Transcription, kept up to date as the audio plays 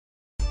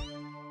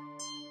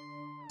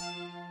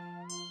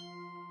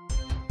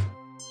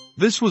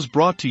This was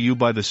brought to you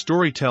by The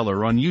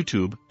Storyteller on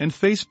YouTube and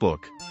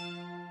Facebook.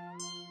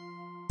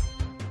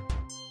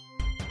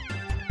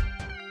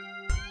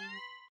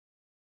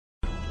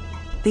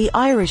 The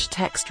Irish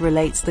text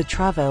relates the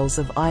travails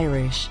of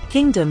Irish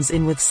kingdoms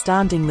in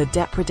withstanding the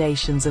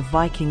depredations of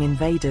Viking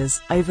invaders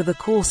over the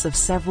course of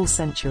several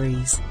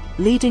centuries,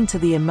 leading to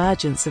the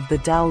emergence of the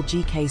Dál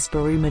GK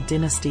Boruma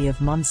dynasty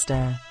of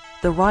Munster,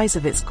 the rise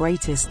of its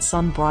greatest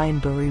son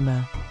Brian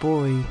Boruma,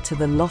 Boru, to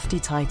the lofty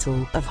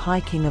title of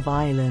High King of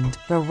Ireland,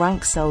 a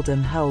rank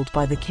seldom held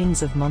by the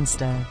kings of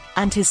Munster,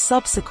 and his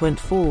subsequent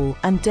fall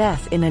and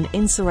death in an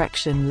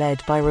insurrection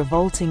led by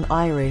revolting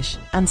Irish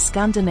and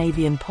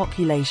Scandinavian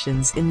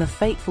populations in the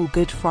fateful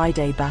Good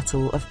Friday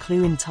Battle of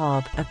Clúin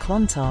Tàb a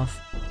Clontarf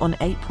on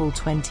April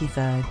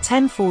 23,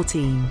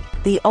 1014.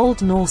 The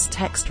Old Norse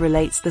text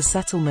relates the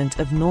settlement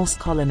of Norse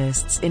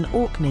colonists in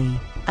Orkney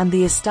and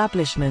the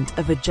establishment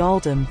of a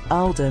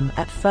earldom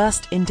at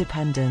first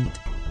independent,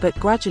 but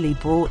gradually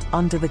brought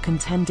under the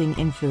contending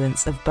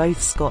influence of both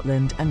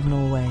Scotland and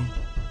Norway.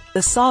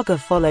 The saga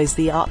follows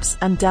the ups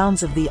and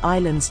downs of the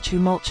island's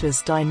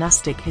tumultuous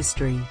dynastic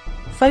history,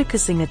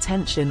 focusing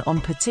attention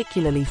on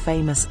particularly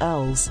famous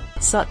earls,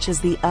 such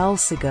as the Earl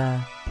Sigurd,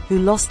 who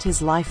lost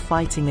his life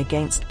fighting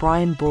against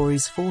Brian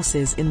Boru's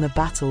forces in the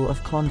Battle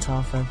of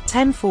Clontarf of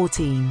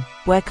 1014,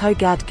 where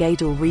Cogad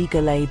Gadal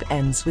Regalab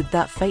ends with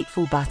that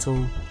fateful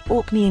battle.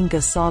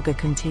 Orkneyinga saga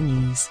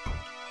continues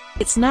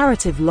its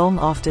narrative long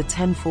after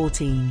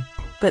 1014,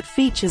 but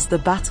features the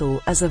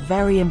battle as a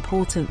very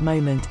important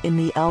moment in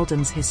the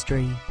earldom's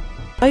history.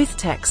 Both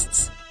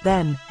texts,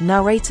 then,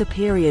 narrate a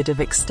period of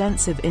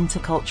extensive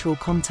intercultural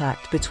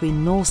contact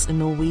between Norse and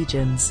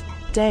Norwegians,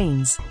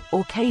 Danes,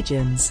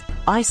 Orcadians,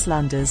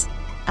 Icelanders,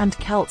 and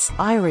Celts,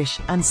 Irish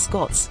and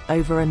Scots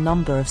over a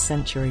number of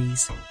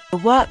centuries. The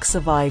work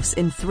survives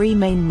in 3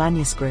 main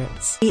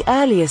manuscripts. The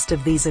earliest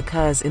of these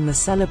occurs in the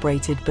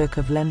celebrated Book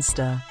of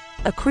Leinster,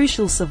 a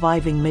crucial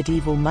surviving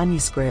medieval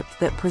manuscript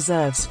that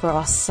preserves for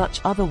us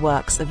such other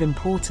works of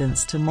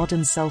importance to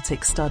modern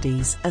Celtic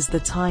studies as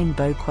the Táin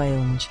Bó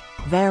Cúailnge,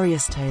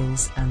 various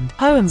tales and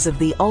poems of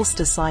the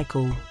Ulster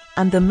cycle,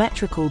 and the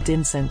metrical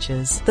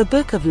Dinsenchas. The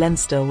Book of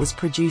Leinster was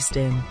produced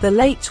in the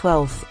late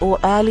 12th or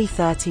early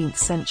 13th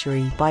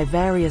century by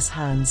various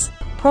hands,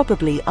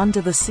 probably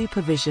under the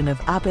supervision of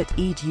Abbot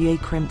Ead Ue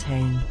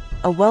Crimtain,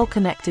 a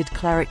well-connected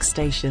cleric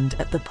stationed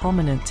at the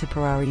prominent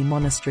Tipperary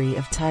monastery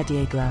of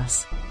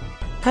Terdieglas.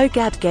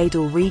 Cogad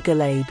Gadal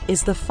Regalab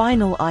is the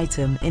final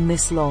item in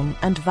this long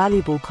and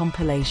valuable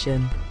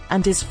compilation,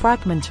 and is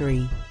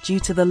fragmentary, due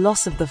to the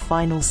loss of the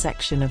final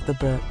section of the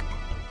book.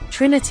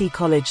 Trinity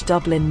College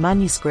Dublin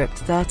Manuscript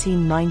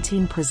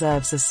 1319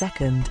 preserves a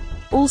second,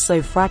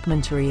 also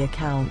fragmentary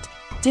account,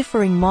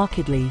 differing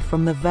markedly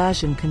from the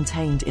version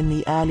contained in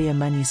the earlier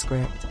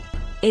manuscript.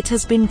 It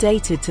has been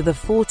dated to the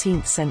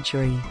 14th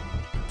century.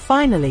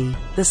 Finally,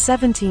 the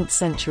 17th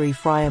century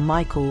friar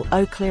Michael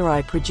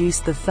O'Clery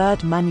produced the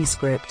third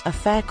manuscript, a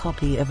fair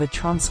copy of a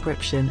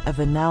transcription of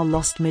a now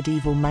lost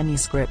medieval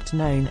manuscript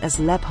known as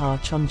Lebhar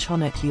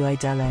Chonchonat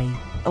Uidele,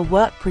 a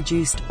work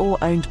produced or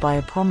owned by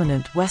a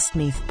prominent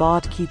Westmeath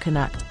bard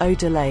Cucanacht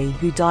O'Delay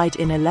who died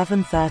in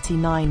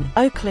 1139.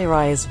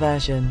 O'Clery's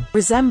version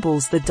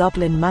resembles the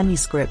Dublin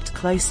manuscript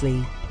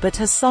closely, but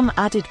has some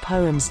added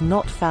poems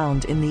not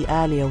found in the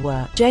earlier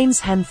work.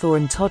 James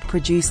Henthorne Todd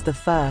produced the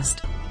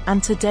first,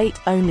 and to date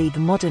only the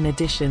modern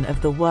edition of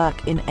the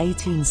work in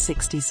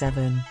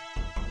 1867.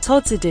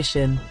 Todd's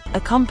edition,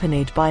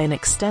 accompanied by an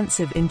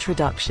extensive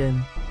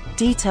introduction,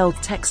 detailed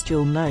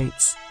textual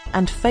notes,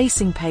 and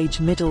facing-page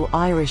Middle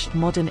Irish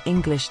Modern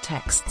English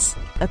texts,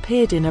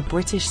 appeared in a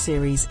British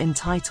series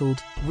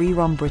entitled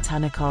Rerum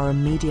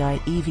Britannicarum Mediae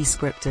Evi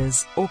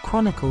Scriptures, or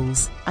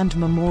Chronicles and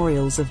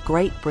Memorials of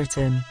Great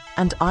Britain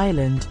and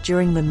Ireland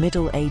during the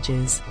Middle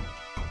Ages.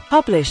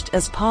 Published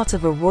as part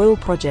of a royal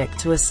project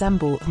to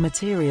assemble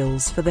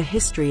materials for the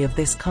history of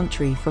this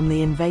country from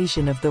the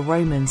invasion of the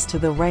Romans to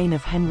the reign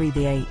of Henry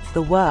VIII,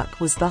 the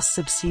work was thus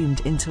subsumed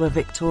into a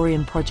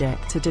Victorian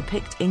project to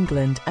depict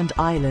England and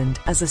Ireland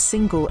as a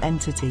single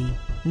entity,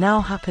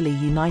 now happily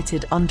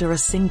united under a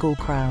single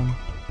crown.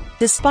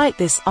 Despite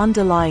this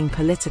underlying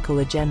political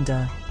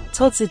agenda,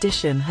 Todd's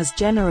edition has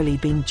generally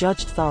been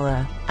judged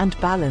thorough and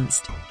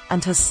balanced,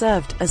 and has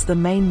served as the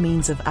main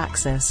means of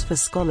access for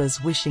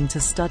scholars wishing to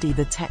study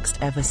the text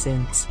ever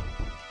since.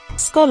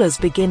 Scholars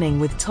beginning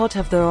with Todd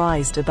have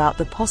theorized about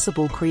the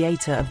possible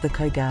creator of the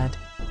Cogad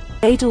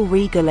Gadal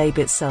Regalab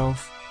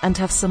itself, and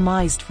have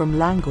surmised from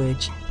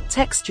language,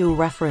 textual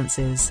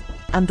references,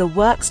 and the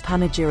work's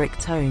panegyric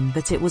tone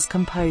that it was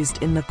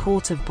composed in the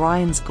court of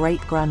Brian's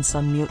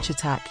great-grandson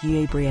Muirchertach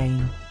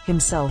Uebriain,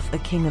 himself a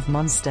king of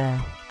Munster,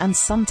 and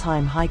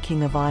sometime High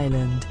King of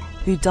Ireland,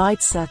 who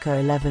died circa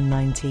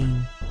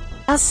 1119.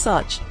 As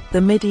such, the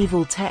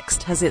medieval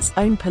text has its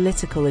own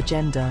political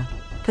agenda,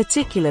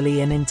 particularly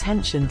an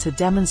intention to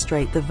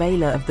demonstrate the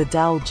valor of the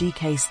Dál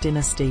GK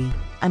dynasty,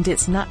 and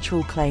its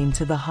natural claim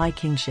to the high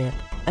kingship,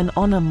 an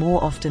honour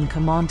more often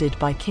commanded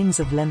by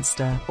kings of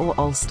Leinster or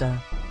Ulster.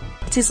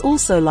 It is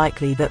also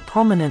likely that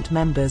prominent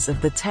members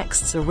of the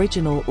text's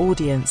original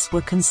audience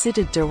were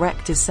considered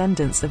direct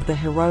descendants of the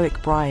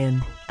heroic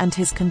Brian and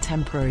his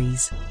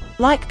contemporaries.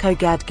 Like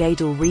Kogad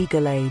Gadol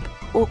Regalab,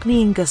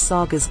 Orkneyinga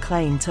Saga's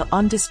claim to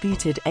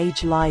undisputed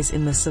age lies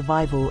in the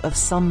survival of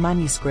some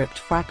manuscript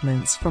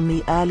fragments from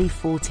the early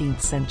 14th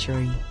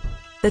century.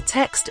 The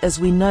text as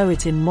we know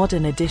it in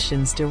modern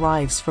editions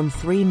derives from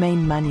three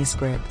main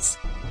manuscripts.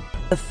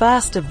 The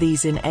first of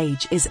these in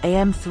age is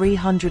AM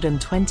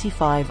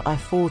 325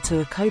 I4 to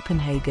a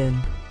Copenhagen,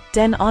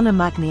 Den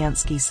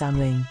Undermagnianski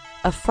Samling,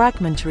 a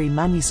fragmentary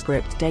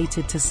manuscript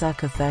dated to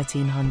circa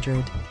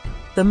 1300.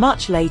 The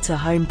much later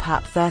Home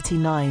Pap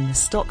 39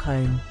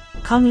 Stockholm,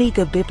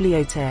 Kungliga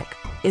Bibliotek,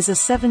 is a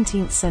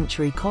 17th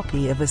century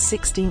copy of a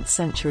 16th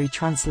century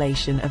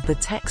translation of the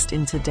text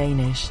into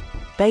Danish,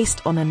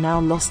 based on a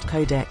now lost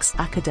Codex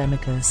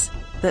Academicus,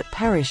 that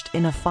perished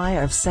in a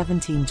fire of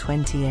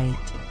 1728.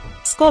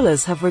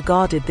 Scholars have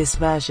regarded this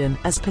version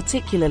as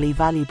particularly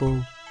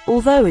valuable,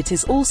 although it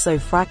is also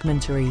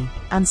fragmentary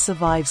and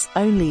survives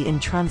only in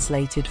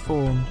translated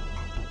form.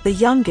 The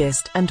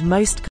youngest and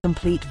most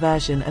complete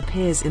version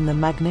appears in the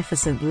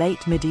magnificent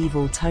late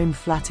medieval tome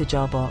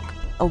Flateyjarbók,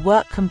 a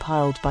work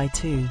compiled by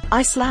two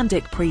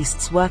Icelandic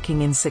priests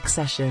working in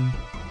succession,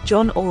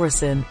 John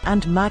Orison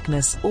and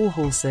Magnus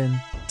Orholson,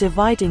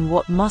 dividing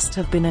what must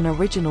have been an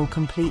original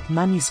complete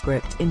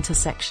manuscript into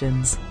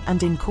sections,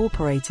 and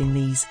incorporating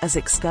these as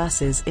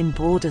excursus in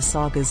broader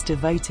sagas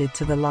devoted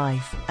to the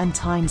life and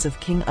times of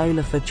King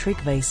Olafur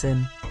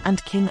Tryggvason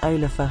and King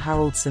Olafur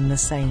Haraldsson the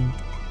Saint.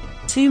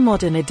 Two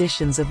modern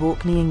editions of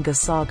Orkneyinga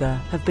Saga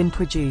have been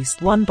produced,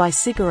 one by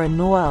Sigurður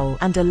Noel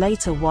and a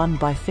later one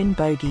by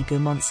Finnbogi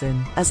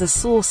Guðmundsson, as a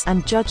source,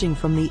 and judging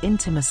from the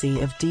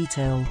intimacy of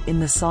detail in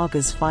the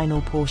saga's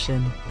final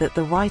portion, that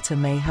the writer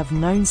may have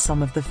known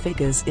some of the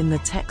figures in the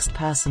text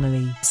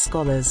personally.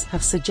 Scholars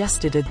have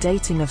suggested a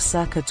dating of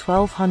circa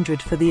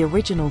 1200 for the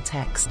original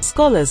text.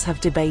 Scholars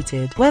have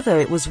debated whether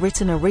it was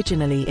written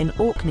originally in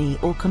Orkney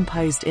or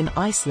composed in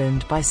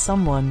Iceland by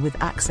someone with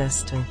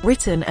access to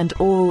written and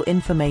oral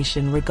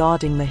information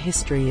regarding the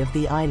history of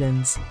the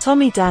islands.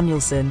 Tommy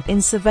Danielson,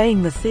 in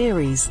surveying the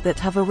theories that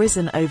have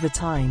arisen over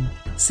time,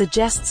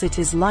 suggests it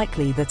is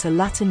likely that a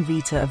Latin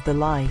vita of the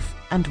life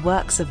and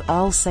works of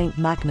Earl St.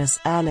 Magnus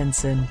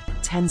Erlendsson,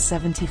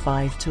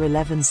 1075 to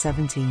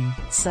 1117,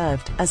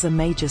 served as a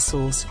major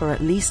source for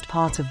at least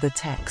part of the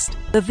text.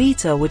 The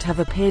vita would have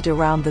appeared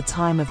around the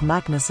time of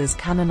Magnus's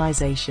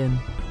canonization,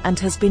 and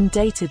has been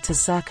dated to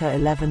circa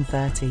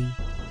 1130.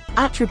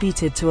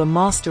 Attributed to a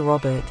Master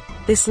Robert,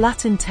 this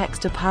Latin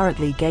text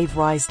apparently gave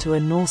rise to a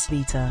Norse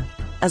vita,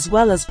 as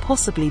well as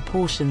possibly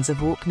portions of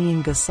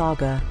Orkneyinga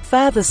Saga.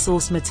 Further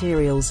source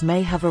materials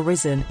may have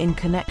arisen in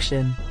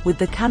connection with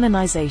the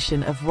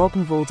canonization of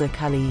Rognvaldur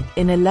Kali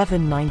in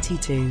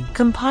 1192.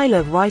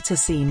 Compiler writer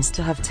seems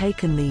to have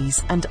taken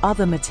these and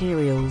other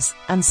materials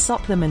and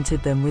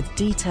supplemented them with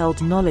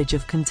detailed knowledge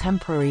of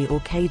contemporary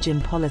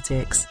Orcadian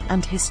politics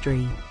and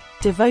history,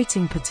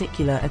 devoting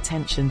particular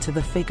attention to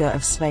the figure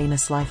of Svein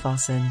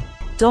Sleifarsson.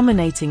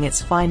 Dominating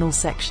its final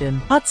section,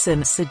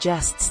 Hudson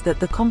suggests that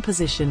the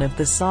composition of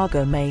the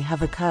saga may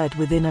have occurred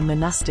within a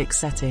monastic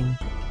setting,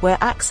 where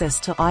access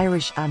to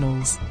Irish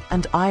annals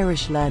and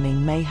Irish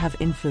learning may have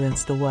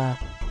influenced the work.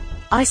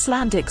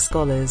 Icelandic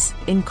scholars,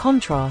 in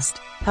contrast,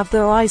 have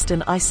theorized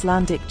an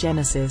Icelandic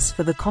genesis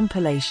for the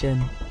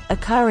compilation,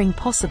 occurring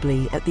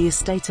possibly at the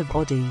estate of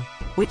Oddi,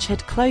 which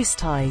had close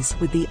ties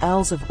with the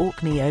Earls of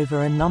Orkney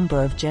over a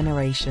number of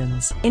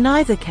generations. In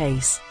either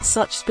case,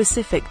 such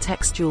specific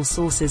textual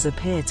sources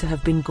appear to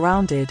have been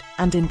grounded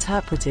and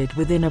interpreted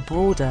within a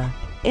broader,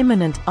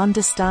 immanent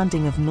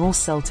understanding of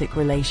Norse-Celtic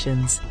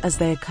relations as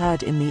they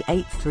occurred in the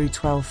 8th through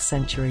 12th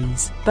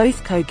centuries.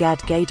 Both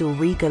Kogad Gadol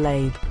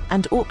Regalab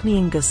and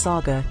Orkneyinga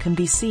Saga can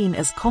be seen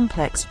as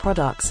complex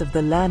products of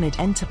the learned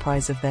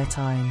enterprise of their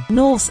time.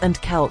 Norse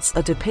and Celts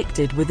are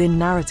depicted within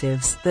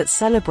narratives that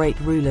celebrate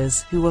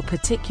rulers who were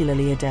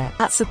particularly adept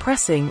at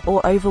suppressing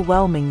or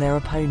overwhelming their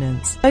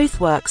opponents. Both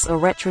works are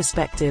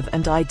retrospective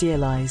and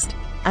idealized,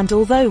 and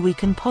although we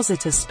can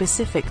posit a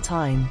specific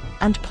time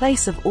and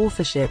place of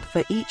authorship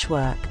for each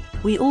work,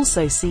 we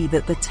also see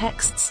that the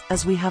texts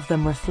as we have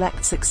them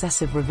reflect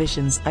successive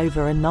revisions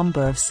over a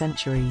number of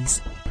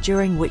centuries,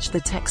 during which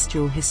the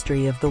textual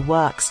history of the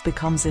works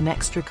becomes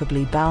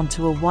inextricably bound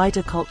to a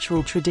wider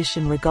cultural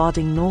tradition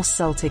regarding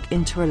Norse-Celtic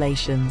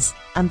interrelations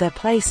and their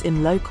place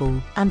in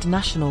local and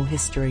national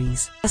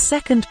histories. A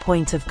second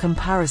point of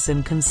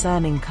comparison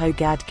concerning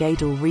Kogad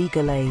Gadol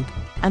Regalab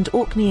and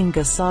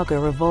Orkneyinga Saga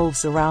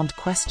revolves around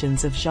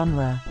questions of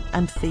genre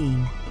and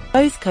theme.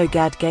 Both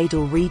Kogad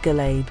Gadol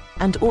Regalab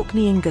and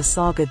Orkneyinga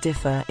Saga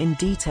differ in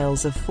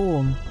details of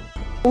form.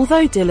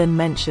 Although Dylan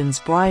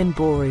mentions Brian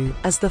Boru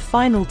as the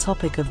final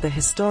topic of the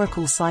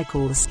historical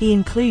cycles, he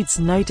includes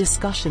no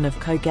discussion of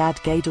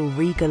Kogad Gadol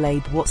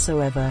Regalab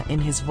whatsoever in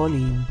his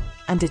volume,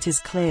 and it is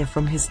clear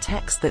from his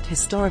text that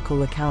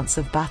historical accounts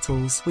of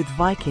battles with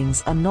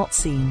Vikings are not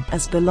seen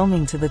as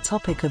belonging to the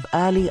topic of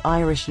early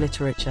Irish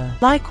literature.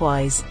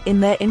 Likewise, in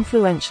their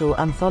influential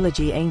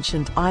anthology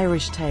Ancient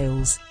Irish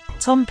Tales,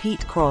 Tom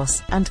Pete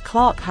Cross and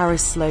Clark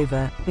Harris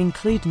Slover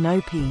include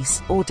no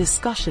piece or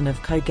discussion of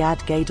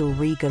Kogad Gadol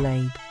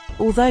Regalab,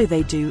 although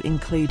they do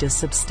include a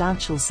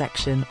substantial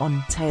section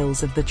on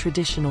Tales of the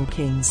Traditional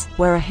Kings,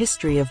 where a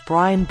history of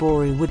Brian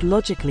Boru would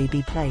logically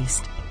be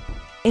placed.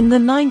 In the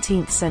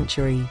 19th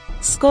century,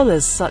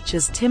 scholars such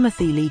as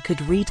Timothy Lee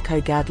could read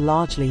Kogad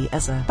largely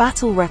as a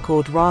battle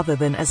record rather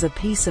than as a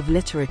piece of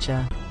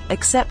literature,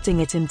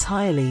 accepting it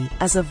entirely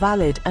as a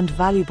valid and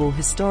valuable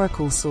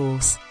historical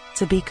source,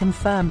 to be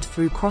confirmed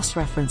through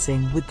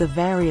cross-referencing with the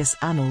various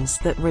annals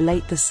that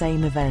relate the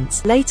same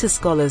events. Later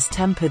scholars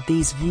tempered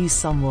these views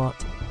somewhat,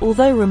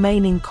 although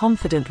remaining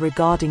confident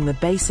regarding the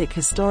basic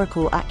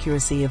historical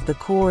accuracy of the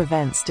core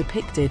events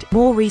depicted.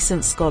 More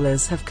recent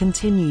scholars have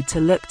continued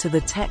to look to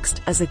the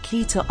text as a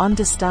key to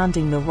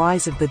understanding the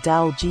rise of the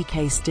Dal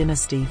Gcase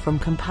dynasty from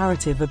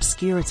comparative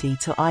obscurity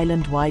to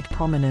island-wide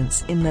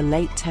prominence in the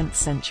late 10th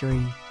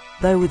century,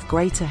 though with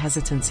greater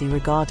hesitancy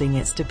regarding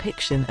its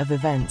depiction of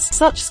events.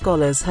 Such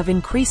scholars have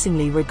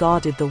increasingly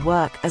regarded the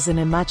work as an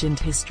imagined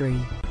history,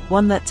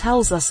 one that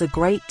tells us a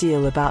great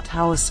deal about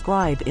how a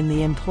scribe in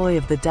the employ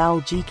of the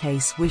Dal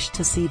Gcase wished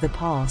to see the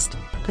past,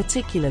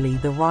 particularly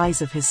the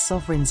rise of his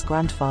sovereign's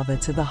grandfather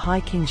to the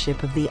high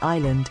kingship of the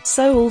island.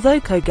 So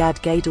although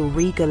Kogad Gadol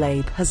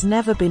Regalab has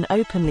never been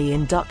openly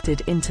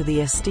inducted into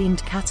the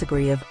esteemed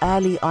category of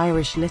early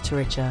Irish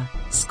literature,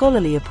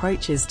 scholarly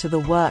approaches to the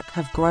work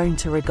have grown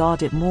to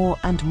regard it more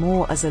and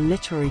more as a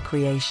literary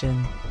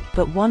creation,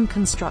 but one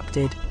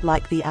constructed,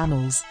 like the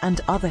Annals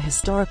and other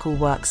historical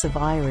works of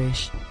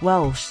Irish,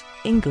 Welsh,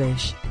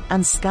 English,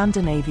 and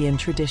Scandinavian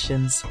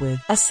traditions, with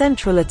a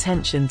central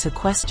attention to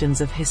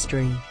questions of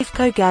history. If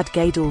Kogad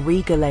Gadol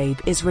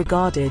Regalab is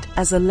regarded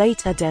as a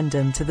late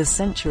addendum to the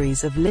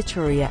centuries of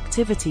literary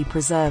activity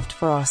preserved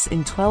for us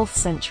in 12th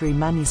century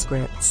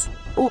manuscripts,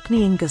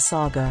 Orkney Inga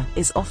Saga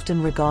is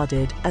often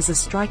regarded as a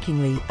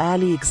strikingly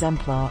early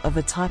exemplar of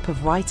a type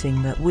of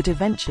writing that would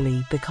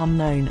eventually become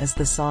known as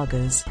the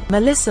sagas.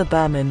 Melissa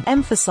Berman,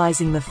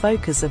 emphasizing the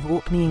focus of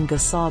Orkney Inga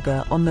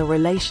Saga on the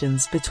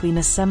relations between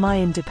a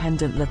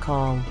semi-independent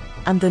locale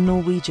and the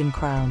Norwegian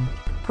crown,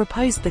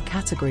 proposed the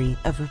category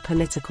of a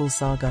political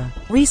saga.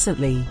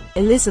 Recently,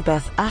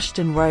 Elizabeth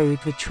Ashton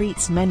Road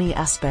retreats many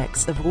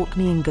aspects of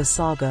Orkney Inga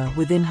Saga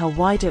within her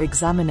wider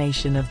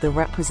examination of the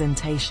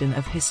representation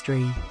of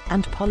history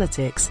and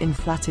politics in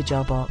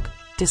Flateyjarbók,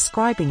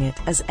 describing it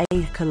as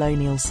a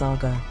colonial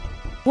saga.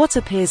 What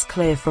appears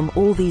clear from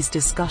all these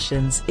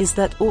discussions is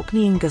that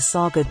Orkney Inga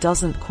Saga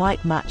doesn't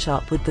quite match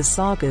up with the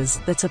sagas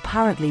that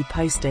apparently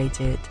postdate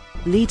it,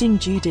 leading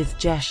Judith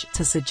Jesh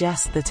to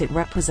suggest that it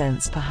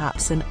represents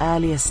perhaps an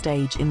earlier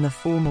stage in the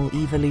formal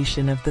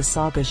evolution of the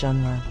saga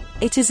genre.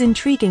 It is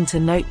intriguing to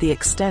note the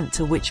extent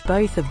to which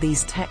both of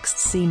these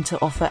texts seem to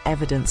offer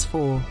evidence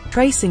for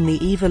tracing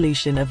the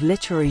evolution of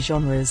literary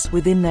genres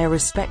within their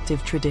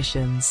respective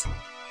traditions.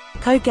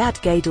 Kogad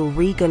Gadol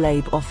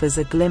Regalab offers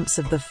a glimpse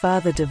of the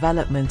further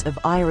development of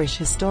Irish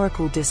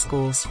historical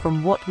discourse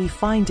from what we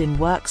find in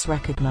works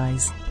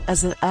recognized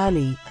as an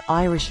early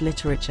Irish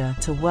literature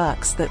to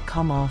works that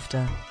come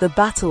after. The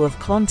Battle of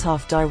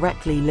Clontarf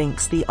directly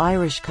links the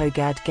Irish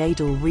Kogad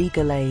Gadol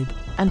Regalab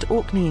and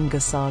Orkney Inga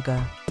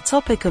Saga. The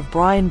topic of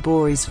Brian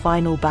Boru's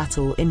final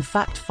battle in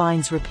fact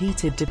finds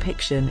repeated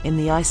depiction in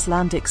the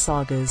Icelandic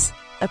sagas,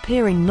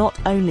 appearing not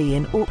only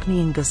in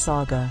Orkney Inga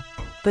Saga,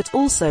 but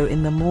also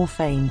in the more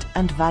famed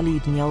and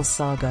valued Njál's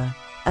Saga,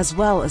 as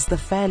well as the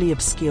fairly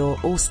obscure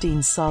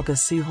Orstein's Saga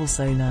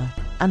Suhulsona,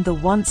 and the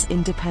once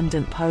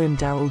independent poem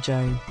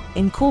Daraljo,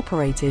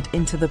 incorporated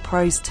into the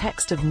prose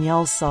text of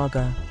Njál's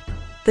Saga.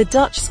 The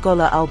Dutch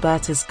scholar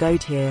Albertus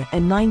Goedheer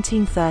in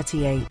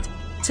 1938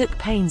 took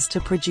pains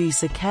to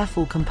produce a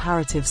careful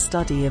comparative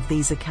study of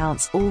these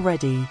accounts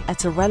already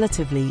at a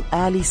relatively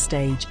early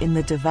stage in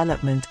the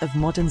development of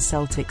modern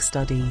Celtic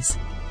studies.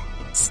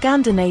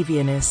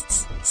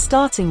 Scandinavianists,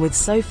 starting with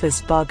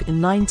Sophus Bugge in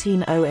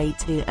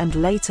 1908 and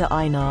later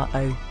Einar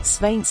O.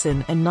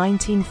 Sveinsson in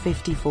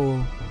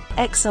 1954,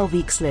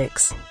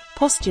 Xlvix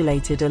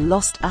postulated a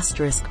lost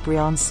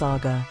Brian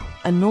Saga,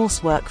 a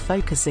Norse work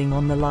focusing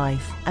on the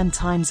life and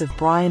times of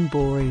Brian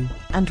Boru,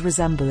 and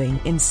resembling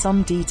in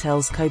some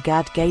details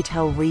Kogad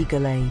Gadol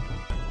Regalab.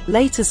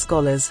 Later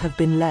scholars have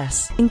been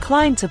less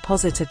inclined to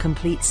posit a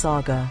complete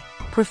saga,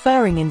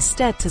 preferring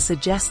instead to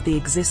suggest the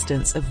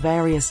existence of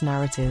various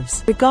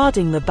narratives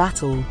regarding the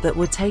battle that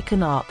were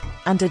taken up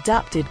and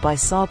adapted by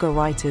saga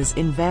writers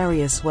in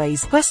various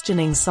ways,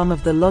 questioning some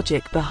of the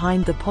logic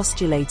behind the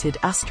postulated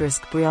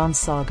Brian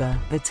Saga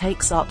that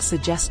takes up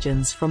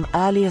suggestions from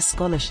earlier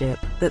scholarship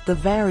that the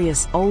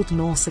various Old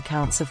Norse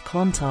accounts of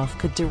Clontarf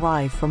could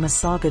derive from a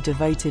saga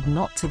devoted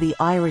not to the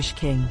Irish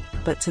king,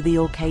 but to the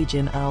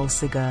Orcadian Earl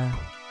Sigurd.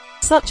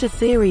 Such a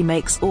theory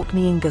makes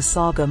Orkney Inga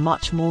Saga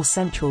much more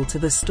central to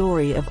the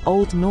story of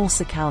Old Norse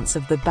accounts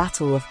of the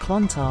Battle of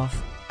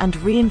Clontarf, and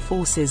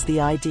reinforces the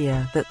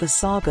idea that the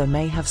saga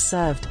may have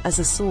served as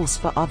a source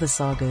for other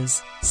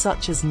sagas,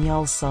 such as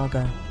Njál's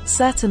saga.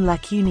 Certain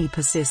lacunae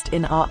persist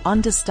in our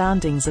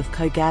understandings of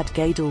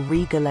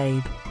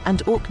Kogad-Gadol-Rê-Galaib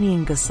and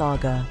Orkneyinga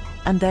saga,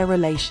 and their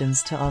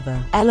relations to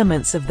other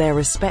elements of their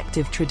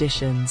respective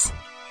traditions.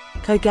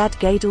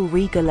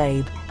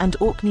 Kogad-Gadol-Rê-Galaib and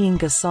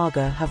Orkneyinga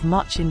saga have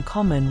much in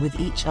common with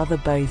each other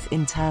both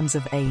in terms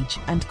of age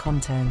and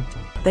content.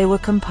 They were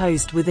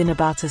composed within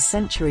about a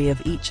century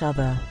of each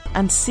other,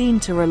 and seem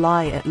to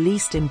rely at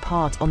least in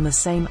part on the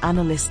same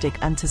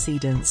analytic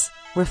antecedents,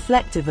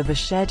 reflective of a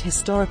shared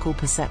historical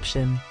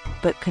perception,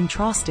 but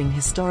contrasting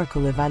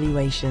historical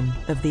evaluation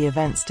of the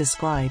events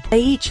described. They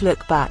each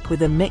look back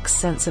with a mixed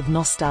sense of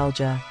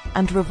nostalgia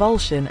and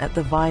revulsion at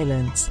the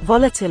violence,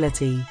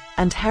 volatility,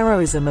 and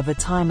heroism of a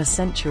time a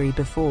century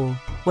before,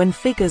 when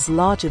figures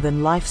larger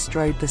than life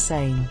strode the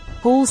same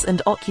halls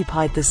and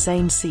occupied the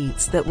same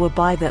seats that were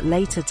by that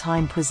later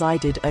time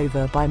presided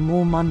over by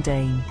more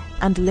mundane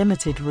and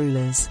limited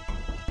rulers.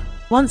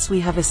 Once we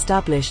have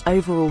established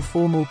overall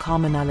formal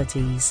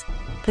commonalities,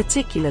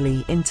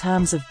 particularly in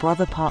terms of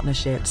brother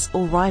partnerships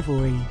or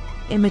rivalry,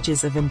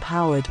 images of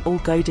empowered or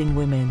goading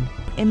women,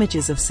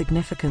 images of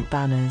significant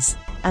banners,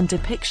 and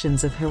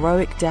depictions of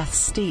heroic deaths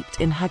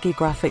steeped in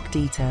hagiographic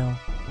detail,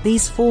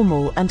 these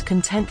formal and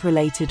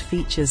content-related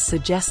features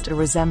suggest a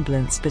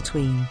resemblance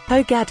between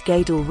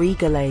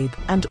Kogad-Gadol-Rê-Galaib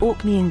and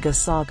Orkneyinga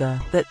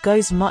saga that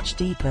goes much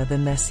deeper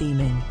than their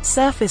seeming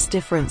surface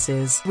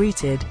differences,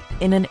 rooted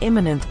in an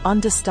immanent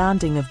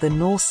understanding of the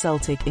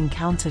Norse-Celtic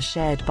encounter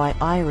shared by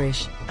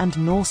Irish and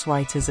Norse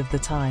writers of the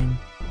time.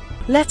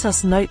 Let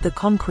us note the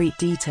concrete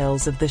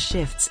details of the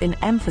shifts in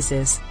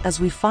emphasis as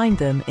we find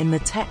them in the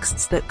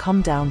texts that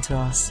come down to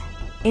us.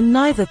 In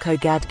neither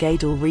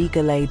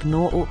Kogad-Gadol-Rê-Galaib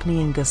nor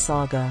Orkneyinga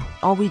saga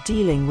are we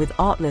dealing with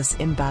artless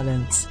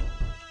imbalance.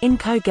 In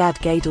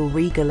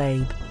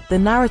Kogad-Gadol-Rê-Galaib, the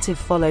narrative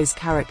follows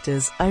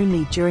characters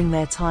only during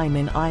their time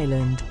in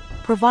Ireland,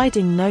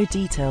 providing no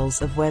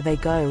details of where they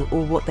go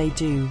or what they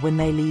do when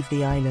they leave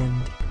the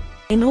island.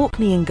 In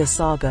Orkneyinga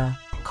saga,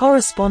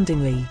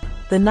 correspondingly,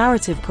 the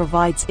narrative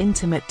provides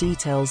intimate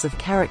details of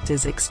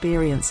characters'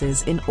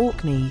 experiences in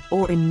Orkney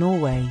or in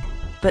Norway,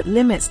 but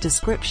limits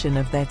description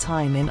of their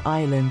time in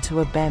Ireland to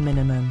a bare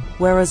minimum.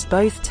 Whereas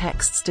both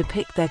texts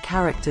depict their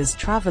characters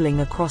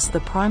traveling across the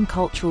prime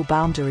cultural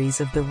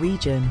boundaries of the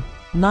region,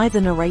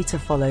 neither narrator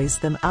follows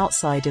them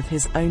outside of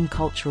his own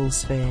cultural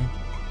sphere.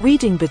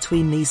 Reading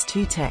between these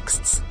two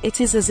texts,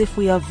 it is as if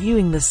we are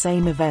viewing the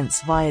same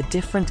events via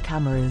different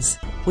cameras,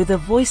 with a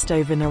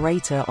voiced-over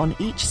narrator on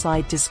each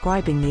side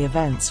describing the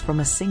events from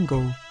a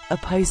single,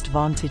 opposed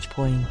vantage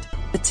point.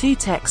 The two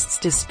texts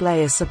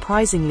display a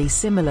surprisingly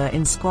similar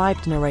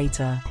inscribed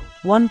narrator,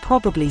 one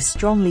probably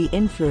strongly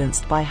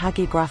influenced by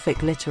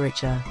hagiographic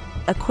literature,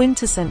 a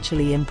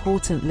quintessentially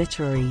important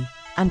literary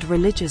and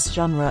religious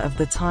genre of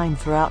the time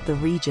throughout the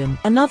region.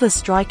 Another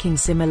striking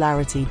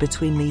similarity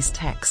between these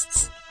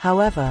texts,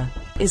 however,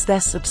 is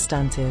their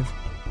substantive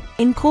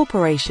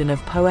incorporation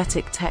of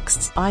poetic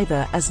texts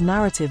either as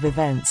narrative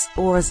events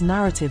or as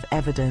narrative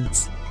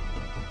evidence.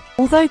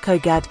 Although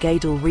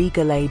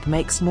Kogad-Gadol-Rê-Galaib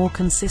makes more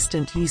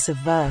consistent use of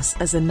verse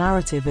as a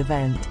narrative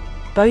event,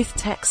 both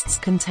texts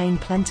contain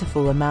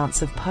plentiful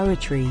amounts of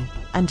poetry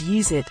and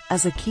use it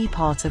as a key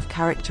part of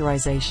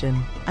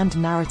characterization and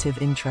narrative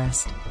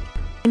interest.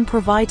 In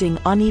providing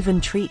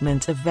uneven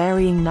treatment of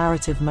varying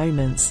narrative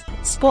moments,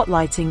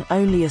 spotlighting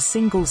only a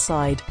single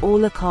side or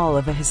locale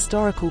of a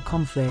historical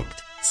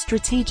conflict,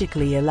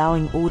 strategically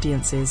allowing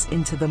audiences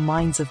into the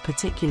minds of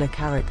particular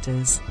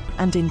characters,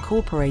 and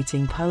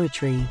incorporating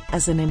poetry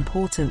as an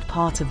important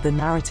part of the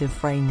narrative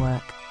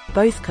framework,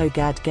 both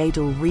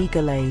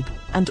Kogad-Gadol-Rê-Galaib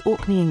and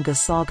Orkneyinga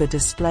saga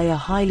display a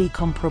highly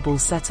comparable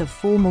set of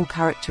formal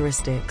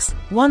characteristics,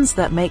 ones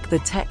that make the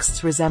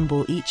texts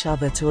resemble each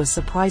other to a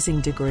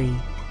surprising degree,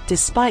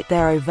 despite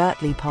their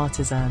overtly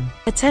partisan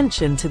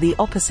attention to the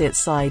opposite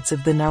sides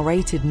of the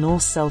narrated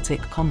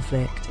Norse-Celtic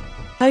conflict.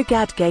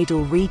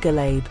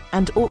 Kogad-Gadol-Rê-Galaib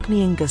and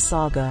Orkneyinga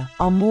saga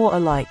are more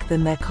alike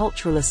than their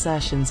cultural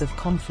assertions of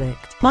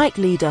conflict might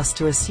lead us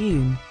to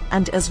assume,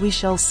 and as we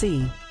shall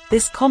see,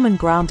 this common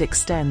ground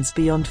extends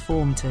beyond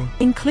form to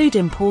include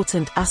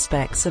important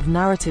aspects of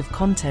narrative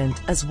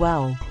content as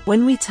well.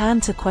 When we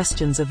turn to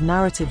questions of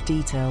narrative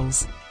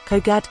details,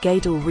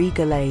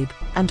 Kogad-Gadol-Rê-Galaib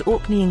and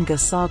Orkneyinga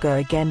saga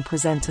again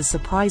present a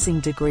surprising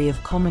degree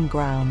of common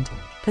ground,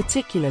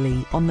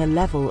 particularly on the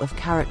level of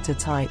character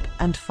type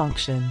and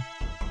function.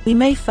 We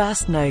may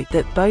first note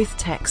that both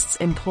texts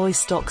employ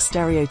stock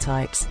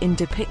stereotypes in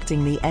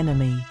depicting the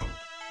enemy.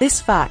 This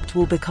fact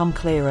will become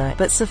clearer,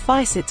 but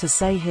suffice it to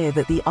say here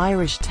that the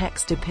Irish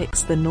text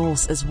depicts the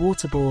Norse as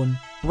waterborne,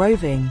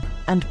 roving,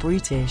 and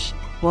brutish,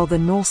 while the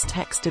Norse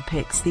text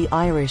depicts the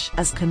Irish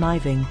as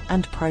conniving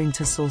and prone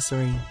to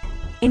sorcery.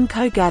 In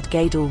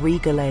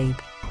Kogad-Gadol-Rê-Galaib,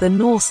 the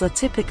Norse are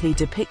typically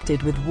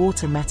depicted with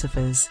water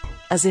metaphors,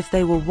 as if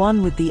they were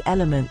one with the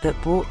element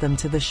that brought them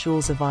to the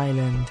shores of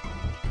Ireland.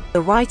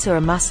 The writer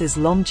amasses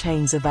long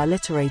chains of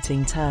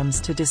alliterating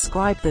terms to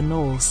describe the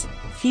Norse,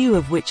 few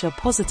of which are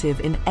positive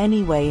in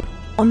any way.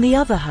 On the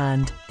other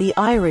hand, the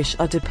Irish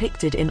are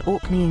depicted in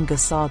Orkneyinga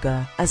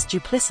Saga as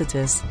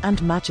duplicitous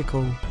and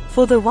magical.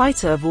 For the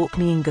writer of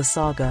Orkneyinga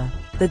Saga,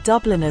 the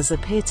Dubliners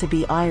appear to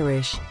be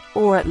Irish,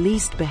 or at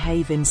least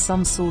behave in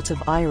some sort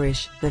of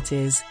Irish, that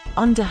is,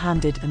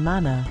 underhanded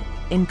manner.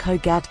 In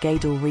Cogad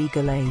Gadel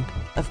Regalab,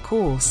 of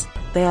course,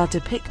 they are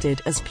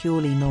depicted as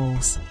purely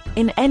Norse.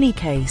 In any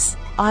case,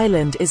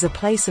 Ireland is a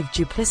place of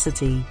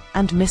duplicity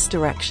and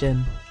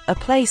misdirection, a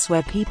place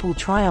where people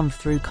triumph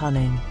through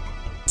cunning.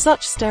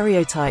 Such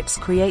stereotypes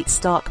create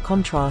stark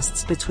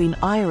contrasts between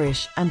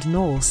Irish and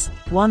Norse,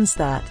 ones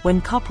that, when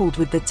coupled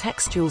with the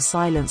textual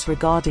silence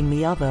regarding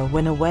the other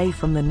when away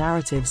from the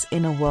narrative's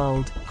inner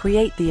world,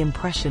 create the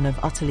impression of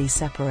utterly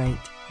separate,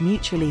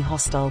 mutually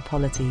hostile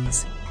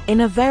polities.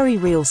 In a very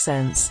real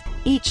sense,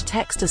 each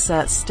text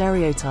asserts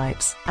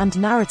stereotypes and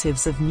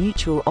narratives of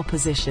mutual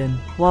opposition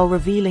while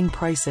revealing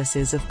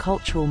processes of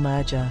cultural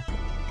merger.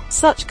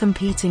 Such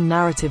competing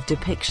narrative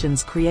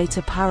depictions create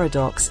a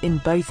paradox in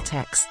both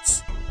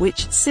texts,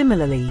 which,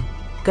 similarly,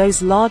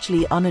 goes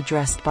largely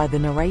unaddressed by the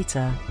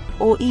narrator,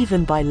 or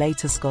even by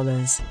later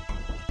scholars.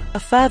 A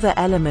further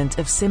element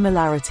of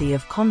similarity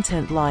of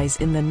content lies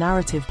in the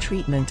narrative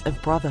treatment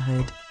of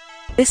brotherhood.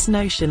 This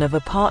notion of a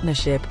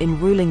partnership in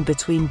ruling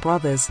between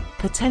brothers,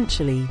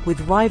 potentially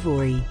with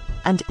rivalry,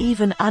 and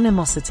even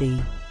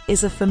animosity,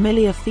 is a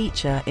familiar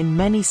feature in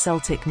many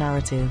Celtic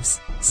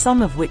narratives,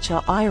 some of which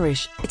are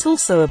Irish. It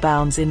also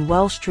abounds in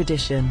Welsh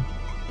tradition.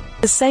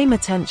 The same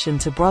attention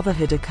to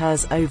brotherhood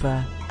occurs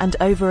over and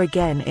over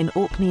again in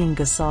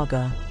Orkneyinga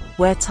Saga,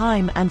 where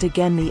time and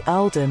again the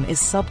earldom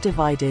is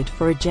subdivided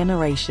for a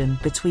generation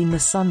between the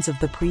sons of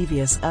the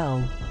previous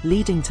earl,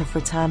 leading to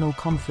fraternal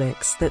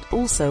conflicts that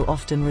also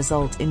often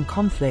result in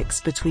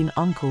conflicts between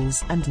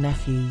uncles and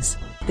nephews.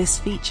 This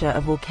feature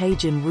of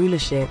Orcadian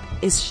rulership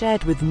is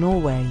shared with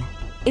Norway.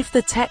 If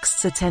the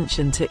text's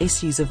attention to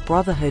issues of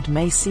brotherhood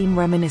may seem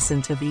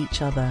reminiscent of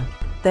each other,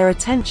 their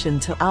attention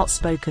to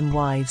outspoken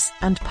wives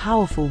and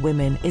powerful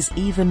women is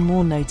even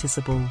more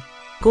noticeable.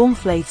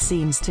 Gormflaith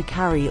seems to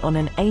carry on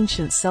an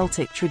ancient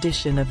Celtic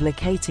tradition of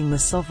locating the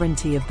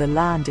sovereignty of the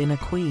land in a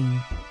queen,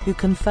 who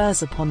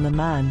confers upon the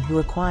man who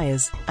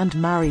acquires and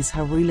marries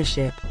her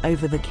rulership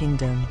over the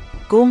kingdom.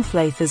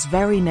 Gormflaith's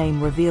very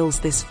name reveals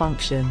this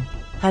function.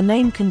 Her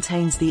name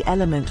contains the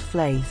element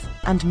flaith,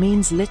 and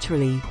means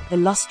literally,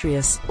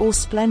 illustrious or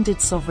splendid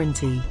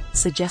sovereignty,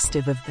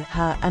 suggestive of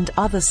her and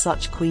other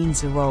such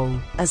queens' role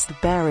as the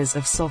bearers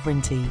of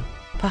sovereignty,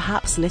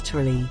 perhaps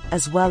literally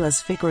as well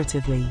as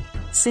figuratively,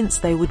 since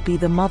they would be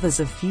the mothers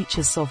of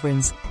future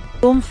sovereigns.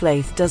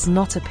 Gormflaith does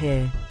not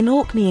appear in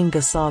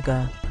Orkneyinga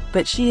Saga,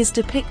 but she is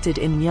depicted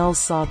in Njál's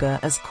Saga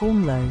as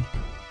Cormlo.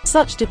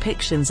 Such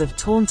depictions of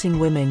taunting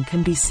women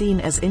can be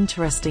seen as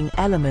interesting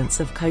elements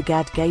of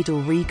Cogad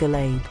Gadel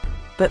Regalab,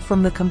 but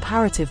from the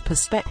comparative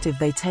perspective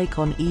they take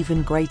on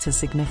even greater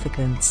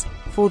significance,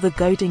 for the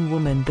goading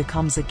woman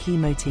becomes a key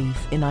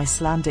motif in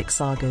Icelandic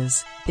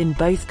sagas. In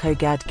both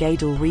Cogad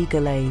Gadel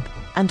Regalab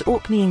and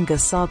Orkneyinga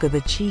Saga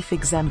the chief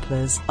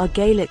exemplars are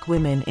Gaelic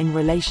women in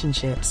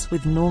relationships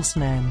with Norse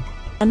men.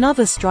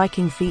 Another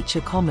striking feature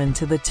common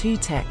to the two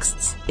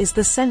texts is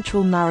the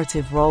central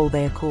narrative role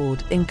they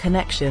accord in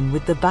connection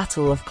with the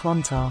Battle of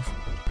Clontarf.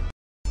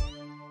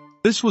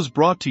 This was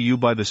brought to you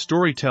by The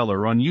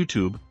Storyteller on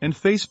YouTube and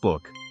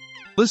Facebook.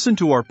 Listen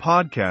to our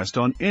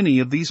podcast on any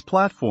of these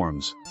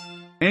platforms: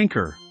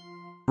 Anchor,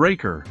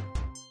 Breaker,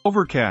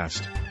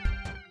 Overcast,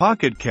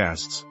 Pocket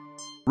Casts,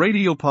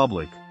 Radio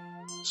Public,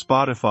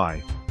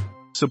 Spotify.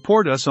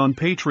 Support us on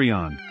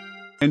Patreon.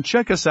 And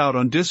check us out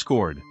on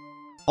Discord.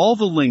 All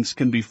the links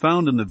can be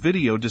found in the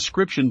video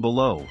description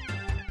below.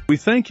 We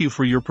thank you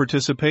for your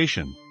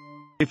participation.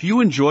 If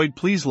you enjoyed,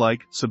 please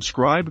like,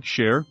 subscribe,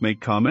 share,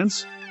 make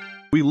comments.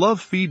 We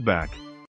love feedback.